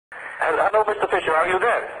Hello, Mr. Fischer. Are you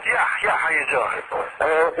there? Yeah. How you doing?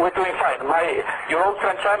 We're doing fine. Your old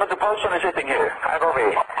friend Simon the Postman is sitting here. I'm over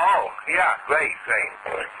here. Oh, yeah. Great.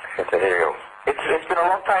 Good to hear you. It's been a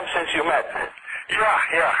long time since you met. Yeah.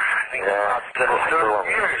 I think about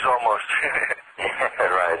 30 years almost.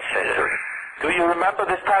 Right, century. Do you remember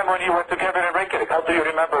this time when you were together in Reykjavik? How do you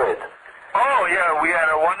remember it? Oh, yeah. We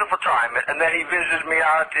had a wonderful time. And then he visited me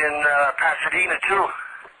out in Pasadena, too.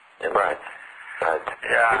 Yeah, right.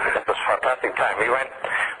 Yeah. That was a fantastic time. We went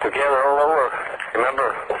together all over. Remember?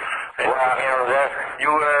 Walking here and there. You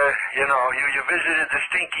visited the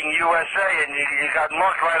stinking USA and you got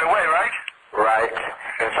mugged right away, right? Right.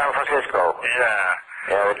 In San Francisco.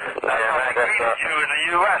 Yeah. I greeted you in the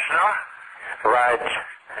U.S., no? Right.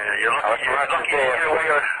 You're lucky to get away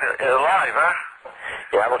alive, huh?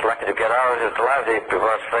 Yeah, I was lucky to get out of it alive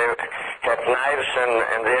because they had knives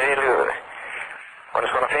and they really was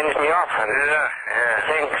going to finish me off. And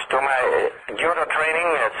thanks to my judo training,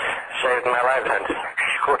 it saved my life. And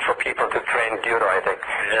it's good for people to train judo, I think,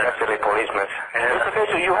 especially policemen. Mr.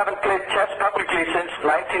 Fischer, you haven't played chess publicly since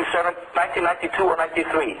 1992 or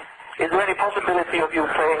 93. Is there any possibility of you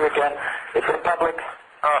playing again in public?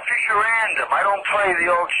 Fischer random. I don't play the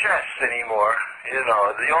old chess anymore.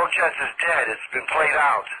 The old chess is dead. It's been played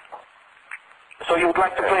out. So you would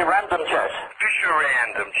like to play random chess? Fischer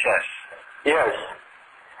random chess. Yes.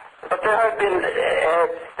 But there have been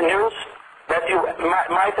news that you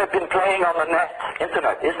might have been playing on the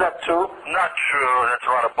internet. Is that true? Not true. That's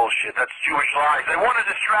a lot of bullshit. That's Jewish lies. They want to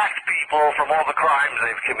distract people from all the crimes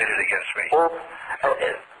they've committed against me.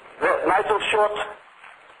 Nigel Short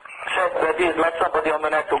said that he has met somebody on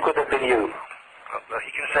the net who could have been you.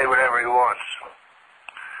 He can say whatever he wants.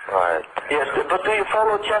 Right. Yes, but do you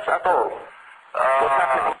follow chess at all?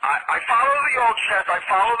 I follow the old chess. I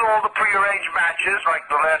followed all the prearranged matches, like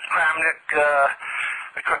the last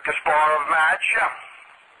Kramnik-Kasparov match.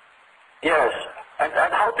 Yes. And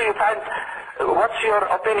how do you find? What's your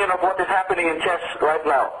opinion of what is happening in chess right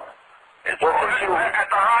now? At the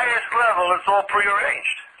highest level, it's all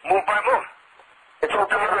prearranged, move by move. It's all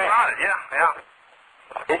prearranged.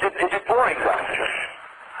 Yeah. Is it boring, then?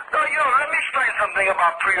 No, let me explain something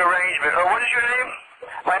about prearrangement. What is your name?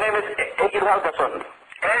 My name is Egil Helgason.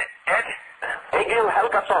 Ed? Egil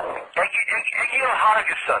Helgason. Egil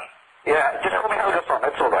Helgason. Yeah, just call me Helgason,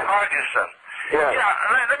 that's all right. Helgason. Yeah.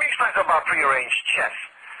 Let me explain something about prearranged chess.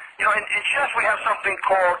 In chess we have something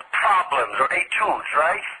called problems, or etudes,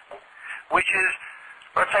 right? Which is,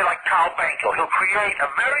 let's say like Carl Bankel. He'll create a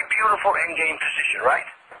very beautiful endgame position, right?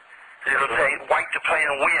 It'll say white to play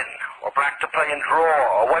and win, or black to play and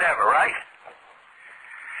draw, or whatever, right?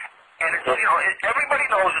 And it's, everybody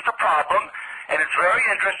knows it's a problem, and it's very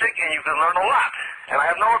interesting, and you can learn a lot. And I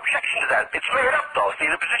have no objection to that. It's made up, though. See,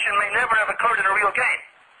 the position may never have occurred in a real game.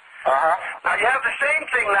 Now, you have the same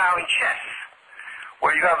thing now in chess,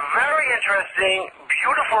 where you have very interesting,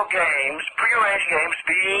 beautiful games, prearranged games,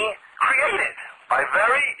 being created by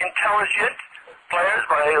very intelligent players,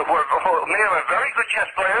 many of them are very good chess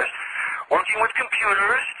players, working with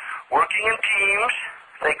computers, working in teams.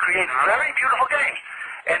 They create very beautiful games.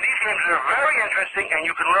 And these games are very interesting, and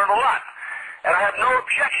you can learn a lot. And I have no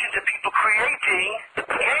objection to people creating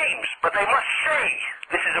games, but they must say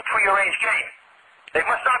this is a prearranged game. They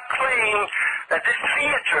must not claim that this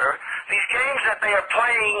theater, these games that they are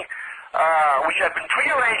playing, which have been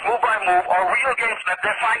prearranged move by move, are real games that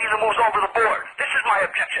they're finding the moves over the board. This is my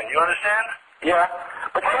objection. You understand? Yeah.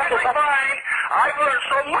 But perfectly fine. I've learned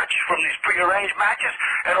so much from these prearranged matches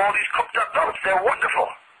and all these cooked up notes. They're wonderful.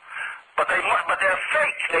 But they're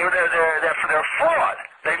fake. They're fraud.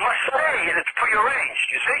 They must say it's prearranged.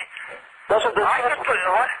 You see? Doesn't the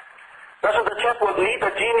chess world need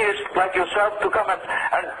a genius like yourself to come and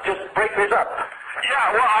just break this up?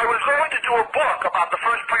 Yeah. Well, I was going to do a book about the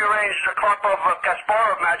first prearranged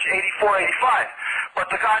Kasparov match, 84-85, but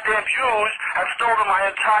the goddamn Jews have stolen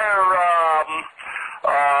my entire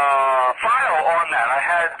file on that. I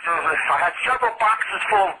had several boxes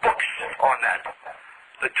full of books on that.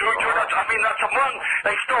 They've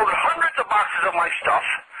stolen hundreds of boxes of my stuff.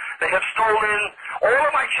 They have stolen all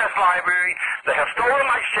of my chess library. They have stolen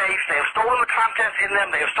my safes. They have stolen the contents in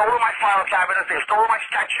them. They have stolen my file cabinets. They have stolen my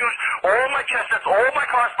statues, all my chess sets, all my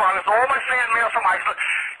correspondence, all my fan mail from Iceland.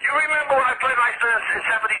 You remember when I played Iceland in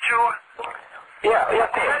 72? Yeah.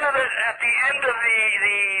 At the end of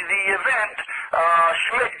the event,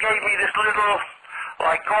 Schmidt gave me this little,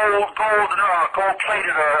 like gold-plated or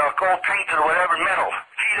gold-painted or whatever medal,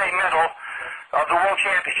 FIDE medal of the World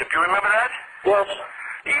Championship. You remember that? Yes.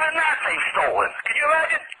 Even that they've stolen. Can you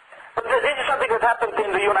imagine? But this is something that happened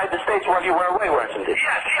in the United States while you were away, wasn't it?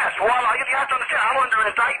 Yes, yes. Well, you have to understand, I'm under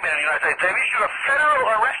indictment in the United States. They've issued a federal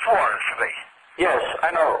arrest warrant for me. Yes,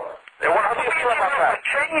 I know. How do you feel about that?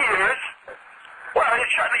 For 10 years. Well, the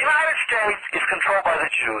United States is controlled by the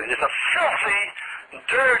Jews. It's a filthy,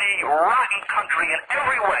 dirty, rotten country in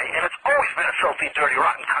every way, and it's always been a filthy, dirty,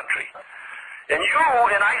 rotten country. And you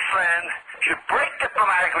in Iceland should break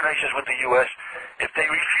diplomatic relations with the U.S. If they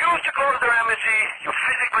refuse to close their embassy, you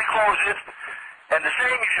physically close it. And the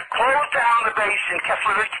same, you should close down the base in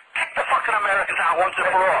Keflavik, kick the fucking Americans out once and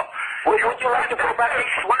for all. Would you like to go back?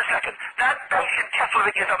 Wait a second. That base in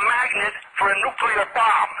Keflavik is a magnet for a nuclear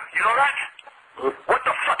bomb. You know that? What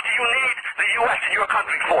the fuck do you need the U.S. in your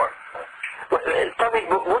country for? Tell me,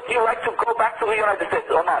 would you like to go back to the United States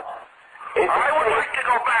or not? I would like to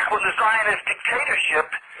go back when the Zionist dictatorship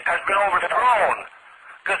has been overthrown.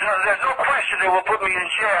 Because there's no question they will put me in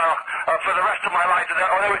jail for the rest of my life.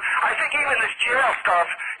 I think even this jail stuff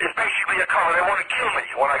is basically a cover. They want to kill me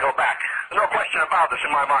when I go back. There's no question about this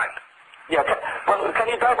in my mind. Yeah, well, can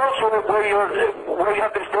you divulge where you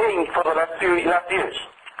have been staying for the last years?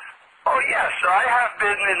 Oh, yes. I have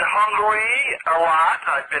been in Hungary a lot.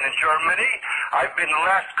 I've been in Germany. I've been the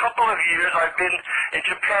last couple of years. I've been in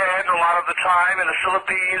Japan a lot of the time, in the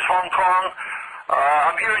Philippines, Hong Kong.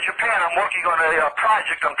 I'm here in Japan. I'm working on a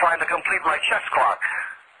project. I'm trying to complete my chess clock.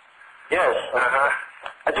 Yes. Uh-huh.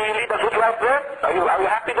 Do you lead a good life there? Are you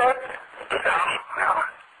happy there? Yeah.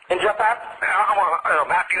 In Japan? I'm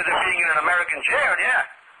happier than being in an American jail, yeah.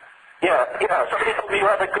 Yeah. Somebody told me you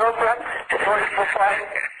have a girlfriend.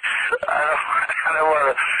 I don't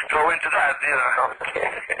want to go into that, you know.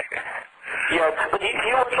 Okay. Yeah, but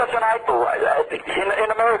you were such an idol.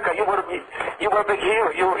 In America, you were a big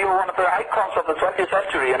hero. You were one of the icons of the 20th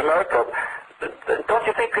century in America. Don't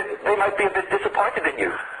you think they might be a bit disappointed in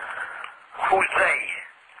you? Who's they?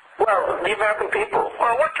 Well, the American people.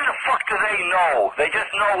 Well, what the fuck do they know? They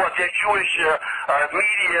just know what their Jewish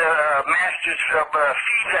media masters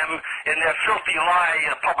feed them in their filthy lie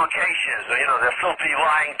publications. You know, their filthy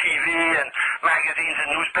lying TV and magazines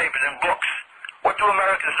and newspapers and books. What do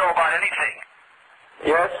Americans know about anything?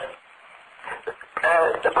 Yes.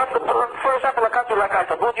 But for example, a country like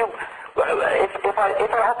Iceland, would you, if I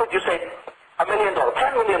offered you, say, $1 million,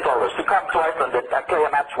 $10 million to come to Iceland and play a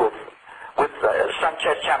match with some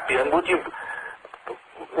chess champion, would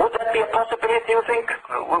that be a possibility, you think?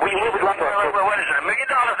 We would like to... What is it, $1 million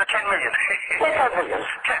or $10 million? $10 million.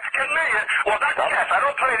 10 million? Well, that's chess. I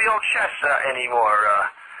don't play the old chess anymore.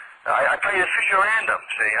 I play the Fischer random,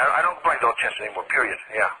 see. I don't play the old chess anymore, period,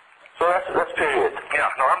 yeah. So that's period. Yeah,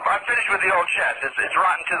 no, I'm finished with the old chess. It's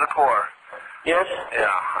rotten to the core. Yes? Yeah.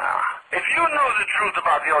 If you know the truth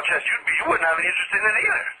about the old chess, you wouldn't have any interest in it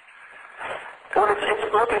either. Well,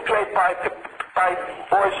 it's mostly played by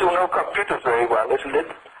boys who know computers very well, isn't it?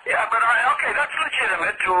 Yeah, but okay, that's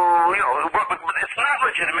legitimate to, but it's not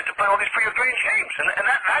legitimate to play all these prearranged games. And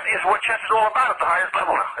that is what chess is all about at the highest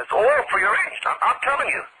level now. It's all prearranged. I'm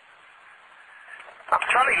telling you.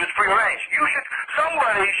 It's prearranged.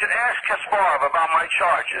 Somebody should ask Kasparov about my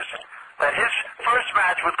charges. That his first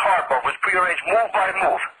match with Karpov was prearranged move by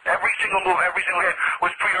move. Every single move, every single hit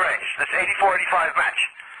was prearranged. This 84-85 match.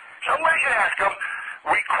 Somebody should ask him,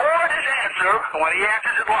 record his answer when he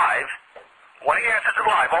answers it live,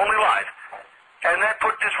 only live, and then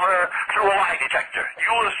put this through a lie detector.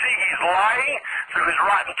 You will see he's lying through his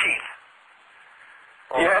rotten teeth.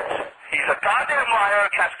 Yes. He's a goddamn liar,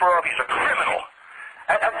 Kasparov. He's a criminal.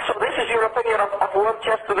 And so this is your opinion of world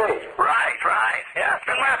chess today? Right. Yeah, it's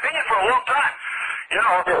been my opinion for a long time. I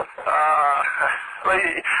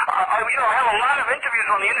have a lot of interviews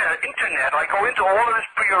on the internet. I go into all of this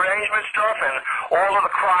prearrangement stuff and all of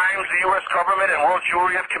the crimes the U.S. government and world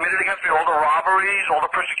Jewry have committed against me, all the robberies, all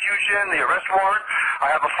the persecution, the arrest warrant.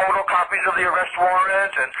 I have photocopies of the arrest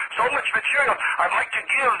warrant and so much material. I'd like to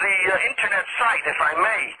give the internet site, if I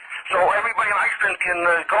may, so everybody in Iceland can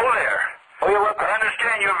go there. Oh, you're welcome. I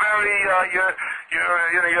understand you're very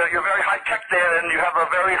high tech there, and you have a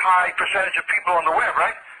very high percentage of people on the web,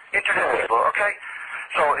 right? Internet people, okay?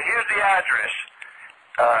 So here's the address: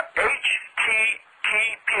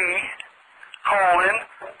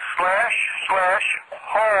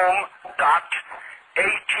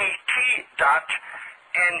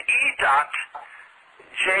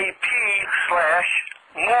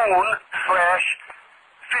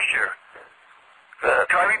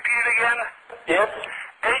 Can I repeat it again? Yes.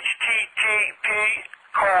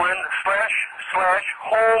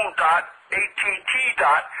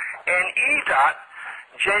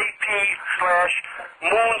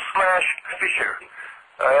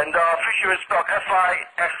 And Fischer is spelled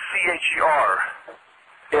Fischer.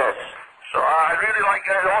 Yes. So I really like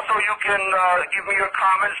that. Also, you can give me your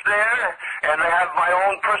comments there, and I have my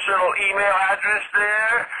own personal email address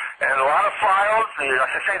there, and a lot of files, as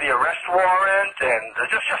I say, the arrest warrant, and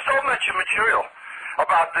just so much material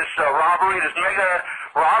about this robbery, this mega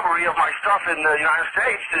robbery of my stuff in the United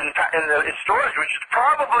States in storage, which is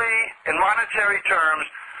probably, in monetary terms,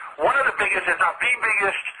 one of the biggest, if not the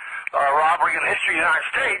biggest, robbery in the history of the United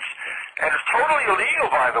States. And it's totally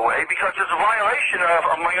illegal, by the way, because it's a violation of,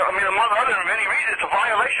 among other many reasons, it's a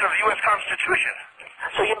violation of the U.S. Constitution.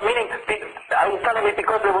 So you're meaning, are you telling me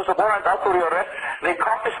because there was a warrant out for your arrest, they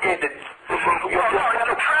confiscated your... No,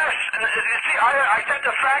 the press, you see, I sent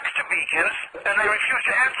a fax to Beacons, and they refused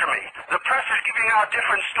to answer me. The press is giving out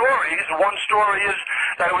different stories. One story is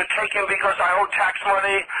that it was taken because I owed tax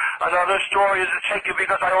money. Another story is it's taken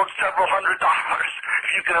because I owed several $100s,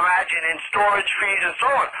 if you can imagine, in storage fees and so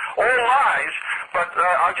on. All lies, but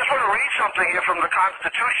I just want to read something here from the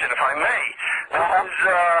Constitution, if I may. This is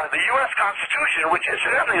the U.S. Constitution, which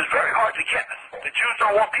incidentally is very hard to get. The Jews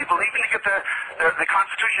don't want people even to get the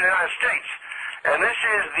Constitution of the United States. And this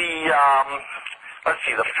is the, let's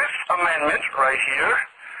see, the Fifth Amendment right here.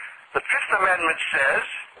 The Fifth Amendment says,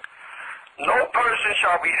 no person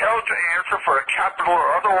shall be held to answer for a capital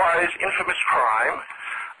or otherwise infamous crime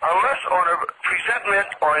unless on a presentment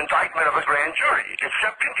or indictment of a grand jury,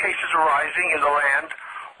 except in cases arising in the land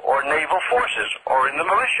or naval forces or in the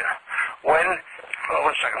militia. When,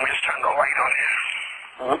 one second, let me just turn the light on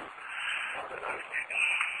here.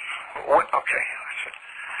 Okay.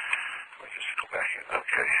 Let me just go back here.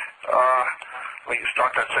 Okay. Let me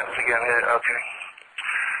start that sentence again here. Okay.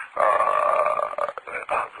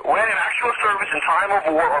 When in actual service in time of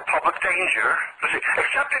war or public danger,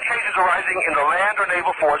 except in cases arising in the land or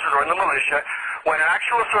naval forces or in the militia, when in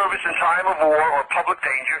actual service in time of war or public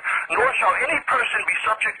danger, nor shall any person be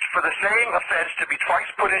subject for the same offense to be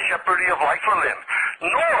twice put in jeopardy of life or limb,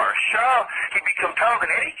 nor shall he be compelled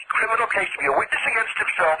in any criminal case to be a witness against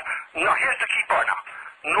himself. Now, here's the key part now.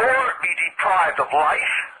 Nor be deprived of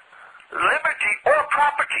life, liberty, or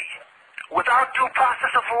property without due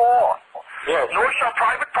process of law. Yes. Nor shall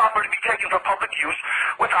private property be taken for public use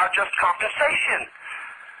without just compensation.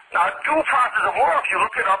 Now, due process of law, if you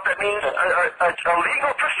look it up, that means a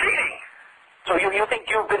legal proceeding. So you think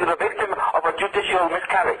you've been the victim of a judicial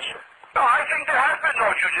miscarriage? No, I think there has been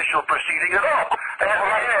no judicial proceeding at all.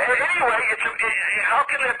 Anyway, how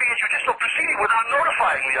can there be a judicial proceeding without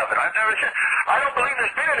notifying me of it? I don't believe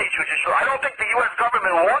there's been any judicial. I don't think the U.S.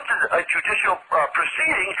 government wanted a judicial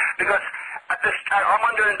proceeding because I'm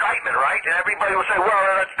under indictment, right? And everybody will say,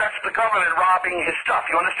 well, that's the government robbing his stuff.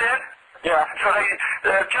 You understand? Yeah. So they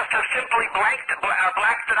just have simply blanked it out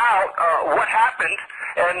what happened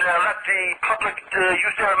and let the public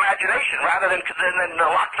use their imagination rather than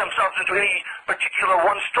lock themselves into any particular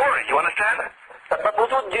one story. You understand? But I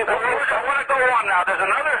want to go on now. There's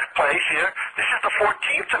another place here. This is the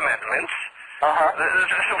 14th Amendment. This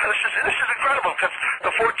is incredible because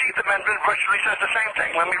the 14th Amendment virtually says the same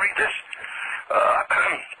thing. Let me read this.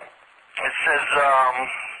 It says...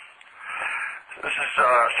 This is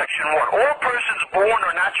Section 1. All persons born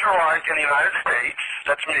or naturalized in the United States,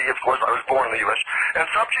 that's me, of course, I was born in the U.S., and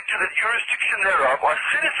subject to the jurisdiction thereof are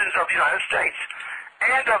citizens of the United States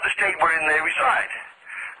and of the state wherein they reside.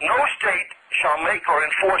 No state shall make or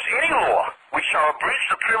enforce any law which shall abridge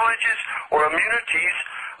the privileges or immunities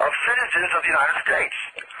of citizens of the United States,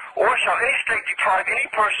 or shall any state deprive any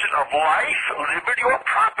person of life, liberty, or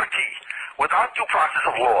property without due process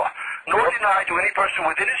of law, nor deny to any person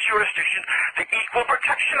within its jurisdiction the equal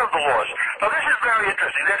protection of the laws. Now, this is very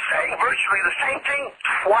interesting. They're saying virtually the same thing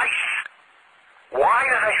twice. Why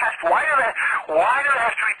do they have to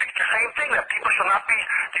repeat the same thing, that people shall not be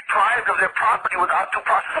deprived of their property without due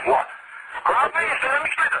process of law? Obviously, let me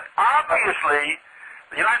explain that. Obviously,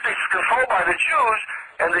 the United States is controlled by the Jews,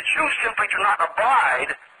 and the Jews simply do not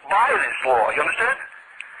abide by this law. You understand?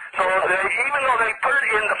 So even though they put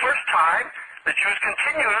it in the first time, the Jews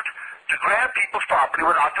continued to grab people's property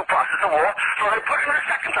without due process of law, so they put it in a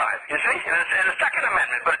second time, you see, in a Second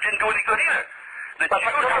Amendment, but it didn't do any good either.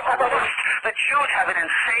 The Jews have an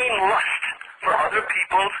insane lust for other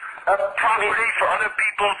people's property, for other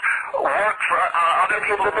people's work, for other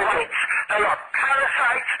people's rights. They are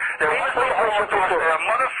parasites, they're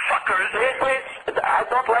motherfuckers. Please, I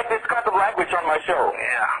don't like this kind of language on my show.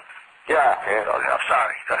 Yeah. I'm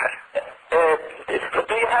sorry. Go ahead.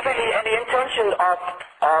 Do you have any intention of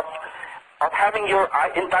having your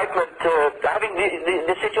indictment, having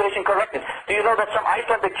the situation corrected? Do you know that some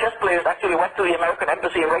Icelandic chess players actually went to the American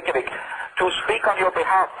Embassy in Reykjavik to speak on your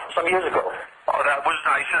behalf some years ago? Oh, that was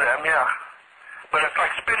nice of them, yeah. But it's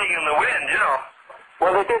like spinning in the wind, you know.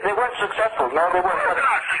 Well, they did. They weren't successful. No, they weren't. They're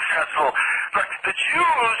not successful. Look, the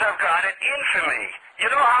Jews have got an infamy. You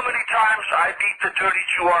know how many times I beat the dirty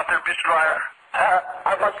Jew Arthur Biscayr?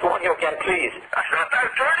 I must warn you again, please. That's not that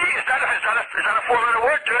dirty. Is that a four-letter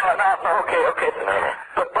word, dirty? No, okay.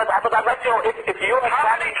 But I'd like to know if you...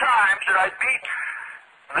 How many times did I beat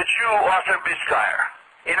the Jew Arthur Biscayr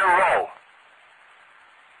in a row?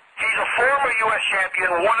 He's a former U.S.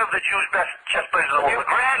 champion, one of the Jews' best chess players in the world, a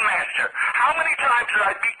grandmaster. How many times did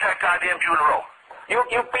I beat that goddamn Jew in a row?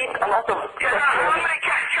 You beat a lot of... Yeah,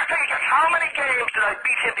 how many games did I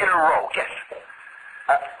beat him in a row? Guess.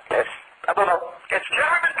 Yes. I don't know. It's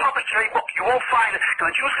never been published in any book. You won't find it,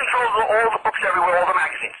 because the Jews control all the books everywhere, all the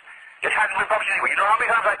magazines. It hasn't been published anywhere. You know how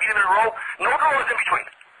many times I beat him in a row? No draws in between.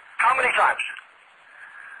 How many times?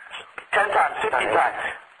 10 times, 15 times.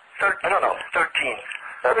 13. I don't know. 13.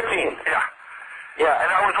 13. Yeah,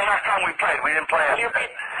 and that was the last time we played. We didn't play after.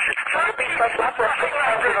 Nothing like this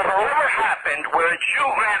never happened where a Jew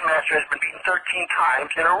grandmaster has been beaten 13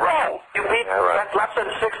 times in a row. You beat Latson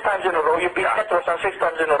 6 times in a row. You beat Petrosan 6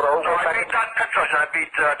 times in a row. No, I beat not Petrosan. I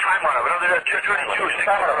beat Time Runner. Another dirty Jew 6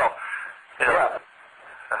 times in a row.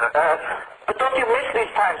 But don't you miss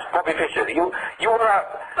these times, Bobby Fischer? You were...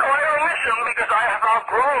 No, I don't miss them because I have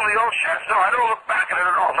outgrown the old chess. No, I don't look back at it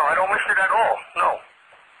at all. No, I don't miss it at all. No.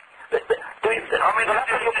 I'm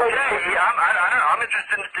interested in today. I'm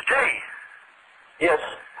interested in today. Yes.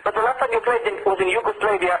 But the last time you played was in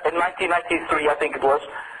Yugoslavia in 1993, I think it was.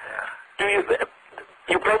 Yeah.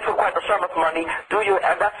 You played for quite a sum of money.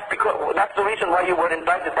 And that's the reason why you were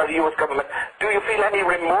indicted by the U.S. government. Do you feel any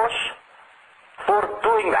remorse for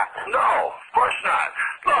doing that? No, of course not.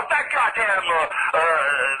 Look, that goddamn,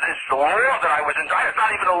 this law that I was indicted, it's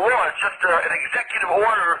not even a law, it's just an executive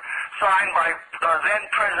order signed by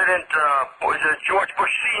then-President George Bush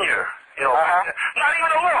Sr., you know. Not even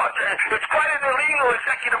a law. It's quite an illegal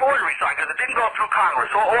executive order he signed, because it didn't go through Congress.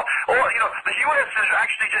 Or you know, the U.S. is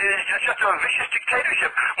actually just a vicious dictatorship.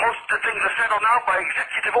 Most of the things are settled now by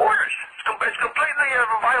executive orders. It's completely a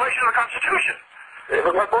violation of the Constitution.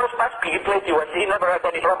 But Boris Spassky, he played you, and he never had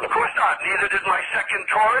any problem. Of course not. Neither did my second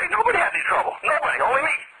Tory. Nobody had any trouble. Nobody. Only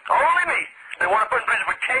me. Only me. They want to put in prison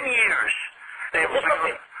for 10 years. Do you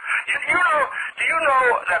know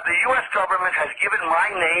that the U.S. government has given my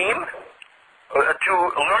name to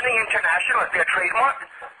Learning International as their trademark?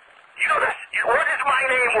 You know this? What is my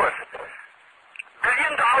name worth? $1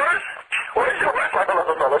 billion? What is it worth?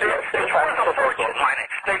 It's worth a fortune, my name.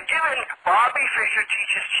 They've given Bobby Fischer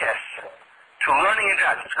Teaches Chess to Learning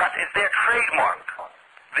International. It's their trademark.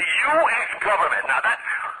 The U.S. government. Now that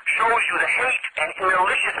shows you the hate and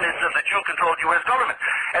maliciousness of the Jew-controlled U.S. government.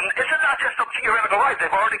 And this is not just a theoretical right.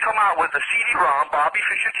 They've already come out with the CD-ROM, Bobby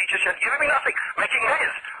Fischer Teaches Chess, giving me nothing, making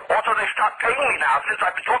millions. Also, they stopped paying me now, since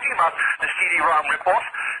I've been talking about the CD-ROM ripoff.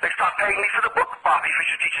 They stopped paying me for the book, Bobby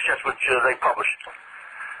Fischer Teaches Chess, which they published.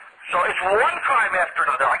 So it's one crime after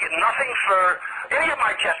another. I get nothing for any of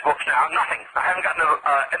my chess books now, nothing. I haven't gotten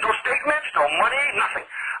no statements, no money, nothing.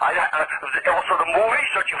 Also the movie,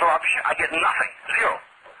 Searching for Bobby Fischer, I get nothing. Zero.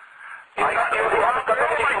 I got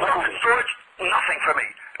storage, nothing for me.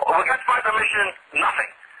 Against my permission, nothing.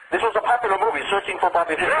 This was a popular movie, Searching for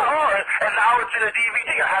Bobby Fischer. Yeah, and now it's in a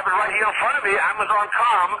DVD. I have it right here in front of me.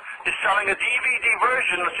 Amazon.com is selling a DVD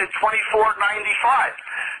version that's at $24.95.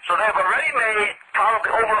 So they've already made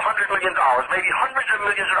probably over $100 million, maybe hundreds of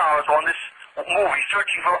millions of dollars on this movie,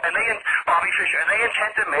 Searching for Bobby Fischer, and they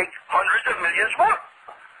intend to make hundreds of millions more.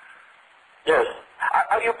 Yes.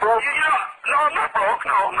 Are you broke? No, I'm not broke.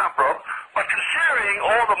 No, I'm not broke. But considering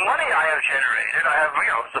all the money I have generated, I have,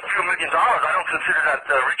 a few $1 million. I don't consider that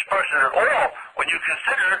a rich person at all. When you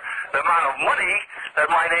consider the amount of money that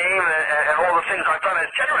my name and all the things I've done has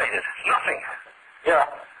generated, nothing. Yeah.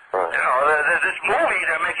 Right. This movie,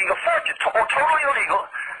 they're making a fortune, totally illegal.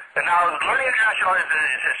 And now Learning International has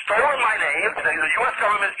stolen my name. The U.S.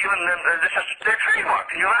 government has given them this is their trademark.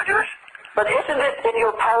 Can you imagine this? But isn't it in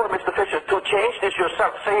your power, Mr. Fischer, to change this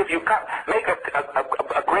yourself? Say if you can't make a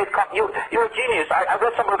great you're a genius. I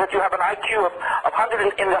read somewhere that you have an IQ of 100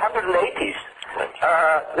 in the 180s.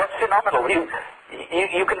 That's phenomenal. You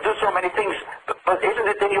can do so many things. But isn't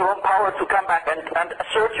it in your own power to come back and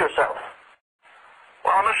assert yourself?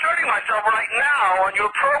 Well, I'm asserting myself right now on your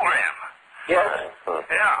program. Yes.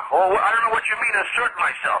 Yeah. Well, I don't know what you mean, assert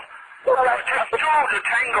myself. Well, it takes two to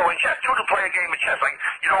tango in chess, two to play a game of chess. Like,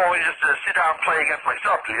 you don't always just sit down and play against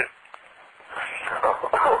myself, do you?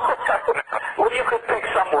 Well, you could pick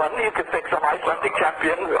someone. You could pick some Icelandic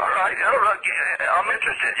champion. All right. I'm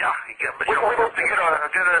interested, yeah. But you have to get a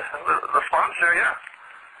sponsor, yeah.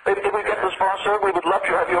 If we get the sponsor, we would love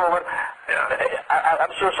to have you over. Yeah. I'm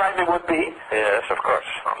sure Simon would be. Yes, of course.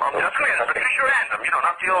 I'm just saying, but Fischer Random,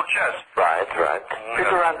 not the old chess. Right.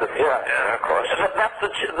 Fischer Random, yeah. Yeah, of course.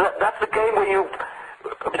 That's the game where you...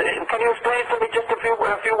 Can you explain to me just a few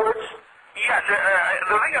words? Yes,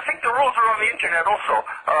 I think the rules are on the internet also.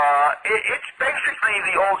 It's basically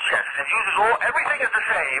the old chess. It uses everything is the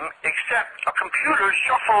same, except a computer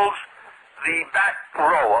shuffles the back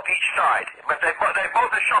row of each side. But they both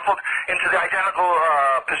are shuffled into the identical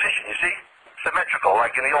position, you see? Symmetrical,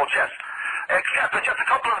 like in the old chess. Except with just a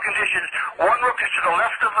couple of conditions. One rook is to the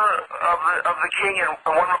left of the king, and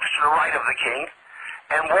one rook is to the right of the king.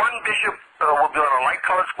 And one bishop will be on a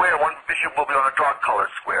light-colored square, one bishop will be on a dark-colored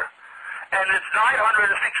square. And it's 960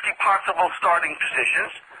 possible starting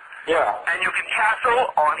positions. Yeah. And you can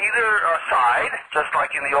castle on either side, just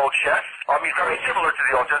like in the old chess. I mean, very similar to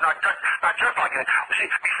the old chess, not just like in it. See,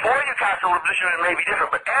 before you castle, the position may be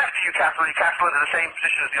different, but after you castle into the same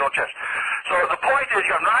position as the old chess. So the point is,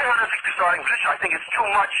 you have 960 starting positions. I think it's too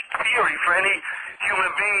much theory for any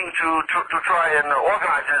human being to try and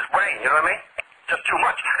organize in his brain, you know what I mean? Just too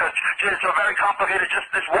much. It's so very complicated, just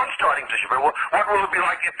this one starting position. But what will it be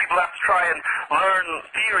like if people have to try and learn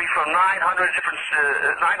theory from 960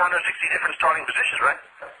 different starting positions, right?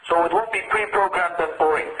 So it won't be pre-programmed and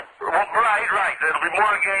boring. Well, right. It'll be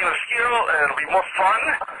more a game of skill, it'll be more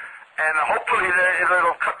fun, and hopefully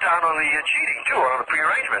it'll cut down on the cheating, too, on the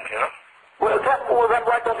prearrangement, Well, then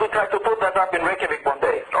why don't we try to put that up in Reykjavik one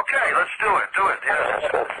day? Okay, let's do it,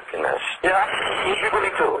 Yes, that would be nice. Yeah, you'd be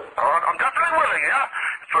willing to. I'm definitely willing, yeah.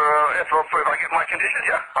 If I get my conditions,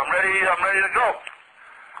 yeah. I'm ready to go.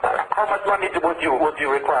 How much money would you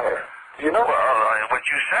require? Do you know? Well, what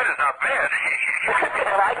you said is not bad.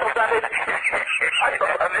 I thought that it.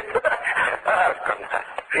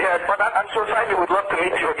 Yeah, but I'm sure Simon would love to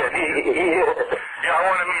meet you again. Yeah, I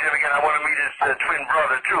want to meet him again. I want to meet his twin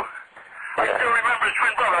brother, too. I still remember his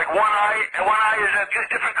twin brother, like one eye is a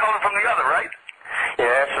different color from the other, right?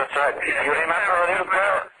 Yes, that's right. You remember a little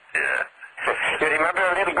girl? Yeah. You remember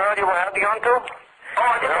a little girl you were holding on to? Oh,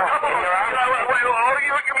 I got a couple of them.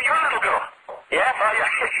 You mean your little girl? Yeah? Yeah.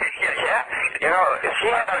 She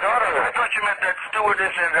had a daughter. I thought you meant that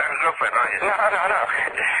stewardess and her girlfriend, No.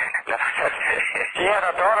 She had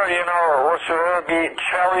a daughter, who will be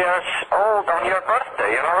 12 years old on your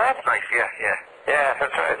birthday, you know that? Nice, yeah. Yeah,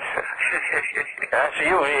 that's right. That's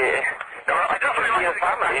you. I definitely like the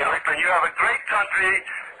family. You have a great country,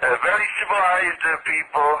 very civilized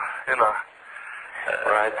people,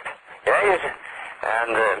 Right. Yeah, yes.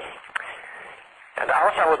 And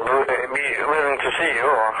also I would be willing to see you,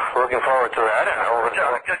 or looking forward to that.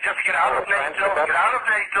 Just get out of NATO,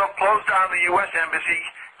 close down the U.S. Embassy,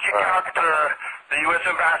 kick out the U.S.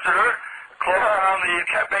 ambassador, close down the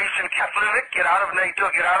base in Keflavik, get out of NATO,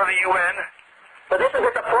 get out of the UN. But isn't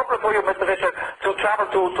it a problem for you, Mr. Fischer, to travel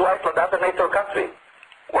to Iceland as a NATO country?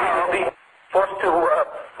 Well, you'll be forced to,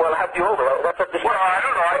 have you over. That's a Well, I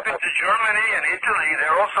don't know. I've been to Germany and Italy.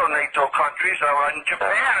 They're also NATO countries. And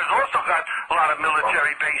Japan has also got a lot of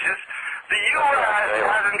military bases. The U.S.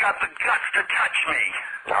 hasn't got the guts to touch me.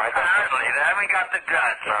 No, I don't. Apparently, they haven't got the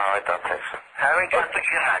guts. No, I don't think so. Haven't got the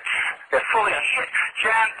guts. They're full of shit.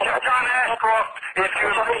 John Ashcroft, if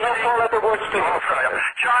you're listening...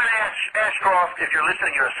 John Ashcroft, if you're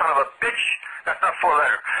listening, you're a son of a bitch. That's not four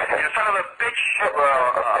letter. You're a son of a bitch.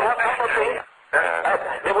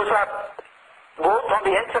 There was a vote on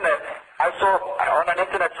the internet. I saw on an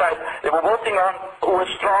internet site, they were voting on who was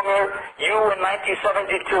stronger, you in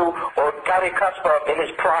 1972 or Gary Kasparov in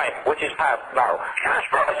his prime, which is past now.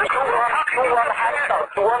 Kasparov?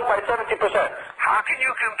 Who won by 70%. How can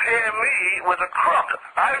you compare me with a crook?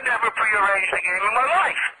 I've never prearranged a game in my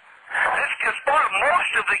life. This Kasparov,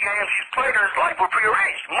 most of the games he's played in his life were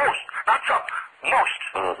prearranged. Most. Not some. Most.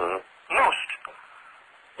 Mm-hmm. Most.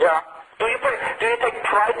 Yeah. Do you take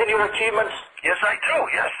pride in your achievements? Yes, I do,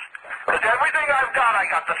 yes. Because everything I've got, I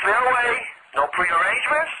got the fairway, no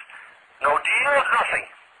prearrangements, no deals, nothing.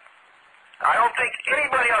 I don't think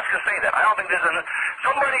anybody else can say that. I don't think there's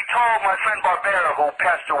somebody told my friend Barbera, who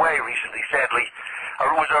passed away recently, sadly,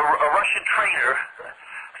 who was a Russian trader,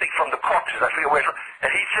 I think from the Caucasus, I forget where, and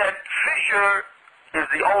he said Fischer is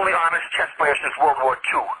the only honest chess player since World War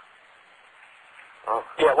II. Oh.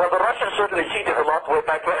 Yeah, well, the Russians certainly cheated a lot way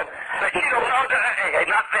back then. They cheat not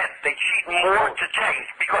then. They cheat more today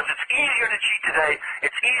because it's easier to cheat today.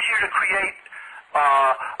 It's easier to create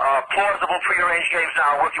plausible prearranged games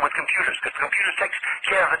now working with computers because the computers takes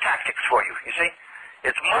care of the tactics for you. You see,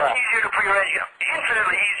 it's much easier to prearrange.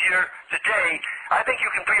 Infinitely easier today. I think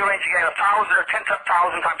you can prearrange a game 1,000 or 10,000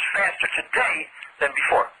 times faster today than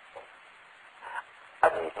before. I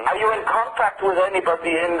Are you in contact with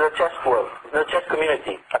anybody in the chess world, the chess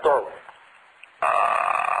community at all?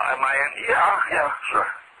 Am I in? Yeah, sure.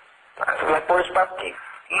 Like Boris Spassky?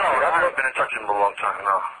 No, I haven't been in touch with him in a long time,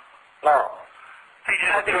 no. No. He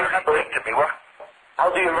just didn't think to me, what? How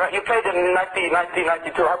do you played in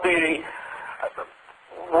 1992, how do you,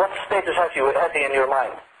 what status has he in your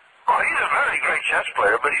mind? Oh, he's a very great chess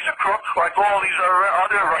player, but he's a crook like all these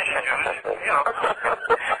other Russian Jews, you know.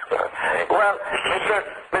 Well,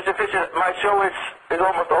 Mr. Fischer, my show is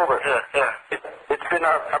almost over. Yeah. It's been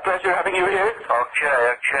a pleasure having you here.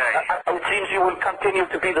 Okay. It seems you will continue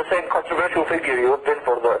to be the same controversial figure you have been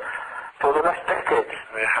for the last decade.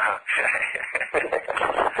 Yeah, okay.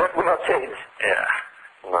 That will not change. Yeah.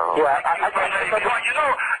 No. Yeah, I've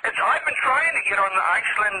been trying to get on the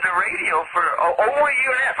Iceland radio for over a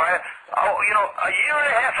year and a half. A year and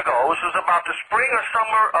a half ago, this was about the spring or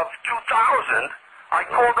summer of 2000, I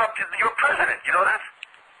called up to your president. You know that?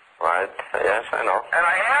 Right. Yes, I know. And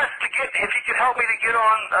I asked if he could help me to get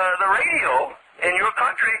on the radio in your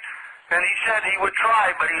country, and he said he would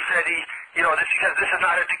try, but he said this is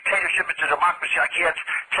not a dictatorship, it's a democracy. I can't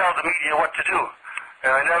tell the media what to do.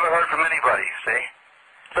 And I never heard from anybody, see?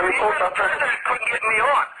 So even the president couldn't get me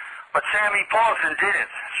on, but Sammy Paulson did it.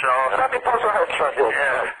 So Sammy Paulson has trouble.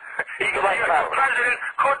 Yeah. The president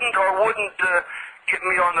couldn't or wouldn't get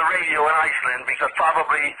me on the radio in Iceland because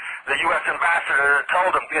probably the U.S. ambassador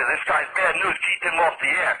told him, yeah, this guy's bad news, keep him off the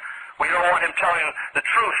air. We don't want him telling the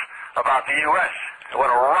truth about the U.S. What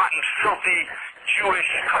a rotten, filthy Jewish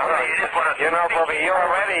company it is. Bobby, you're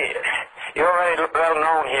already well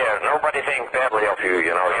known here. Nobody thinks badly of you,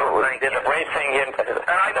 you know. You did a great thing here.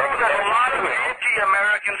 And I know there's a lot of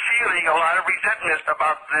anti-American feeling, a lot of resentment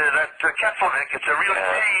about that Keflavik. It's a real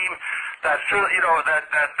shame that,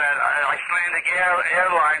 that Icelandic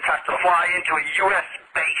Airlines has to fly into a U.S.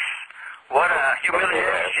 base. What a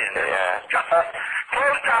humiliation. Yeah. Just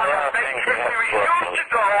close down the base.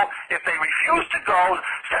 If they refuse to go,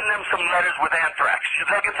 send them some letters with anthrax.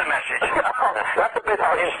 They'll get the message. That's a bit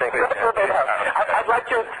harsh. I'd like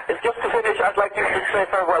you, just to finish, I'd like you to say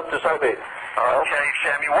farewell to Sammy. Okay,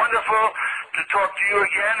 Sammy. Wonderful to talk to you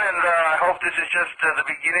again, and I hope this is just the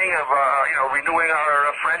beginning of, renewing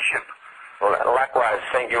our friendship. Well, likewise,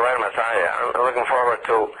 thank you very much. I'm looking forward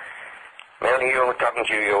to mailing you, talking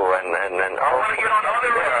to you, and I want to get on other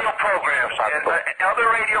radio programs, other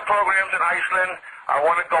radio programs in Iceland. I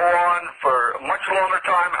want to go on for a much longer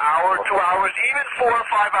time, hour, 2 hours, even 4 or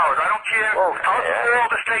 5 hours. I don't care how small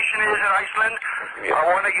the station is in Iceland. I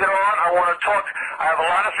want to get on. I want to talk. I have a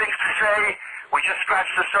lot of things to say. We just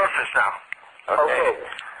scratched the surface now. Okay.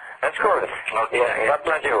 That's good. Okay. Yeah, God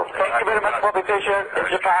bless you. Thank you very much, Bobby Fischer. In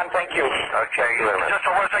Japan, thank you. Okay. Just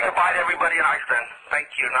I want to say goodbye to everybody in Iceland. Thank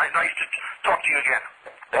you. Nice to talk to you again.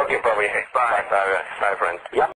 Thank you, Bobby. Bye. Bye, friend. Yeah.